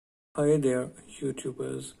Hi there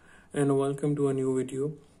YouTubers and welcome to a new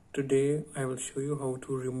video. Today I will show you how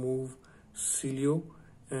to remove Sileo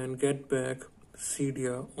and get back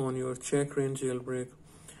Cydia on your Checkra1n Jailbreak.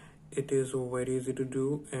 It is very easy to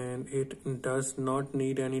do and it does not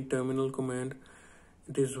need any terminal command.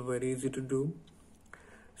 It is very easy to do.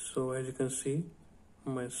 So as you can see,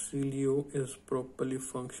 my Sileo is properly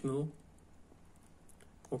functional.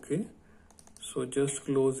 Okay, so just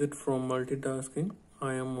close it from multitasking.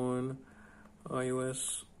 I am on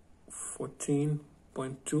iOS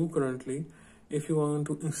 14.2 currently. If you want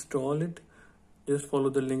to install it, just follow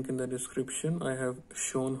the link in the description. I have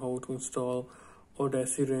shown how to install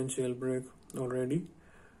Checkra1n Jailbreak already.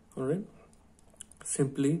 Alright,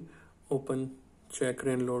 simply open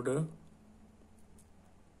Checkra1n loader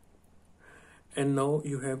and now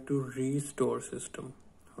you have to restore system.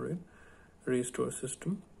 Alright, restore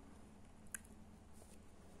system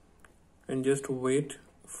and just wait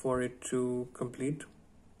for it to complete.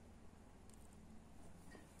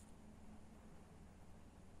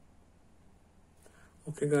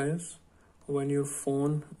 Okay guys, when your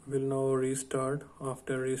phone will now restart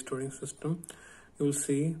after restoring system, you will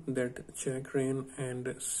see that Checkra1n and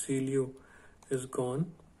Sileo is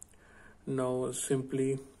gone. Now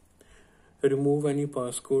simply remove any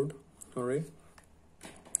passcode, alright,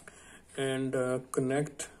 and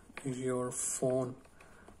connect your phone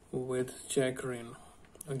with Checkra1n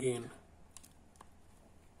again.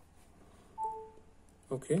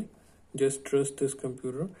 Okay, just trust this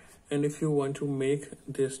computer, and if you want to make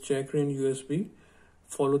this Checkra1n USB,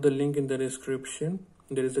 follow the link in the description.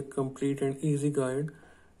 There is a complete and easy guide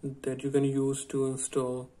that you can use to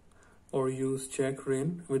install or use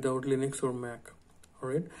Checkra1n without Linux or Mac.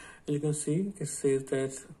 Alright, and you can see it says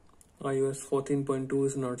that iOS 14.2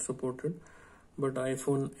 is not supported, but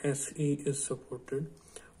iPhone SE is supported.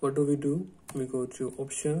 What do? We go to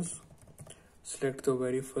options, select the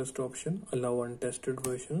very first option, allow untested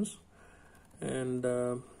versions, and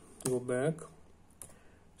go back,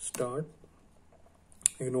 start,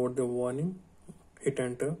 ignore the warning, hit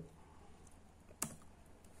enter,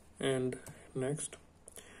 and next,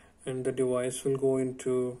 and the device will go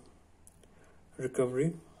into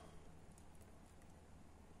recovery.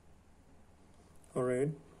 Alright,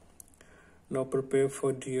 now prepare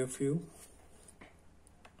for DFU.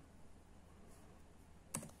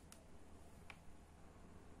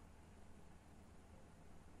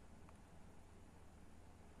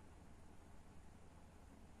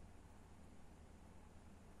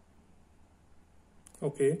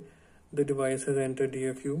 Okay, the device has entered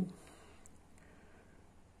DFU.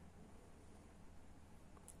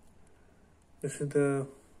 This is the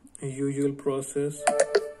usual process.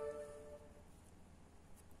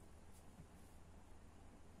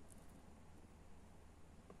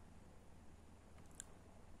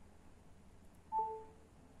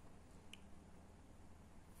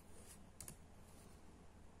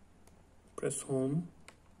 Press home.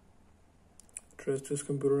 Trust this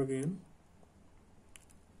computer again.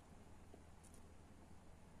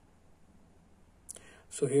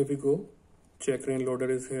 So here we go. Checkra1n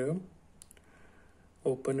loader is here.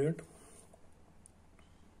 Open it.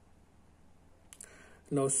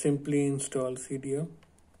 Now simply install Cydia.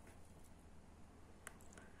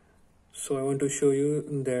 So I want to show you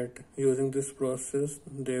that using this process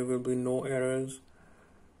there will be no errors,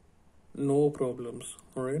 no problems.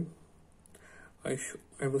 Alright, I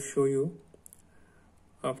will show you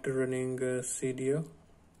after running Cydia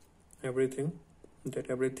everything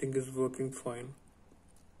is working fine.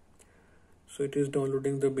 So it is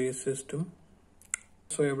downloading the base system.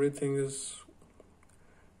 So everything is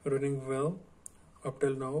running well up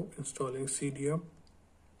till now, installing Cydia.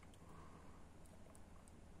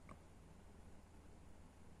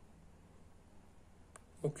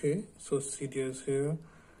 Okay, so Cydia is here.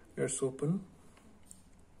 Let's open.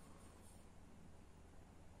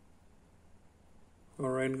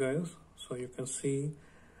 Alright guys, so you can see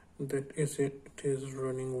that it is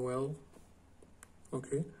running well.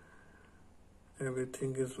 Okay,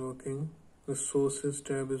 everything is working. The sources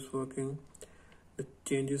tab is working, the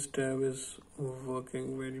changes tab is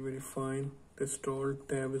working very fine, the install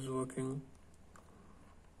tab is working.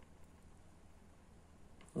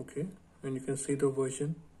 Okay, and you can see the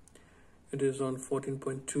version, it is on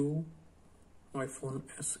 14.2 iPhone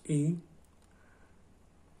SE.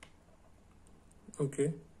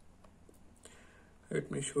 Okay, let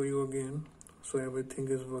me show you again. So everything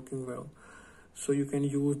is working well. So you can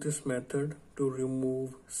use this method to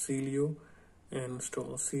remove Sileo and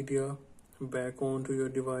install Cydia back onto your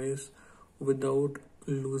device without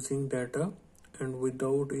losing data and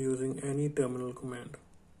without using any terminal command.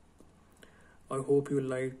 I hope you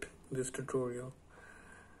liked this tutorial.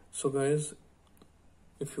 So guys,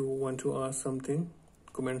 if you want to ask something,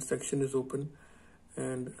 comment section is open,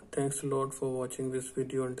 and thanks a lot for watching this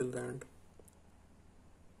video until the end.